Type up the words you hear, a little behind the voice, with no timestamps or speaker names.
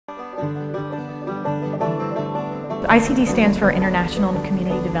ICD stands for International and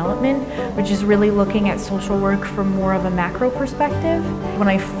Community Development, which is really looking at social work from more of a macro perspective. When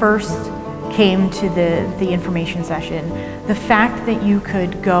I first came to the information session, the fact that you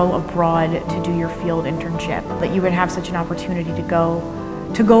could go abroad to do your field internship, that you would have such an opportunity to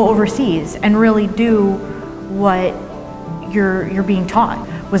go overseas and really do what you're being taught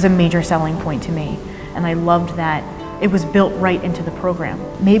was a major selling point to me. And I loved that it was built right into the program.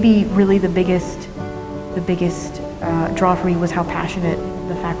 Maybe really the biggest draw for me was how passionate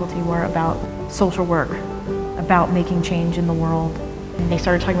the faculty were about social work, about making change in the world. And they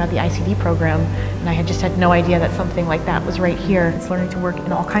started talking about the ICD program, and I just had no idea that something like that was right here. It's learning to work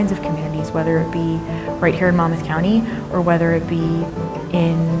in all kinds of communities, whether it be right here in Monmouth County or whether it be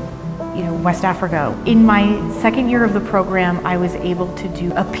in West Africa. In my second year of the program, I was able to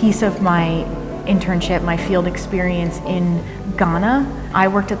do a piece of my internship, my field experience in Ghana. I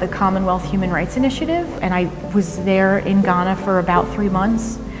worked at the Commonwealth Human Rights Initiative, and I was there in Ghana for about 3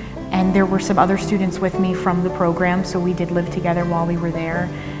 months. And there were some other students with me from the program, so we did live together while we were there.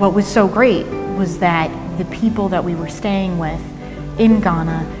 What was so great was that the people that we were staying with in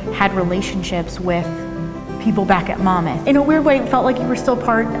Ghana had relationships with people back at Monmouth. In a weird way, it felt like you were still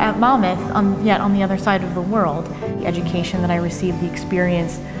part at Monmouth, yet on the other side of the world. The education that I received, the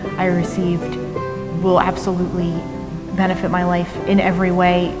experience I received will absolutely benefit my life in every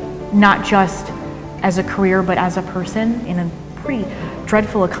way, not just as a career, but as a person. In a pretty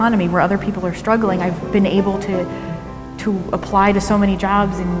dreadful economy where other people are struggling, I've been able to apply to so many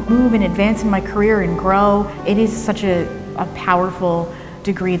jobs and move and advance in my career and grow. It is such a powerful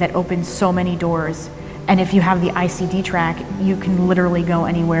degree that opens so many doors. And if you have the ICD track, you can literally go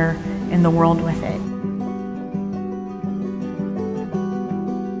anywhere in the world with it.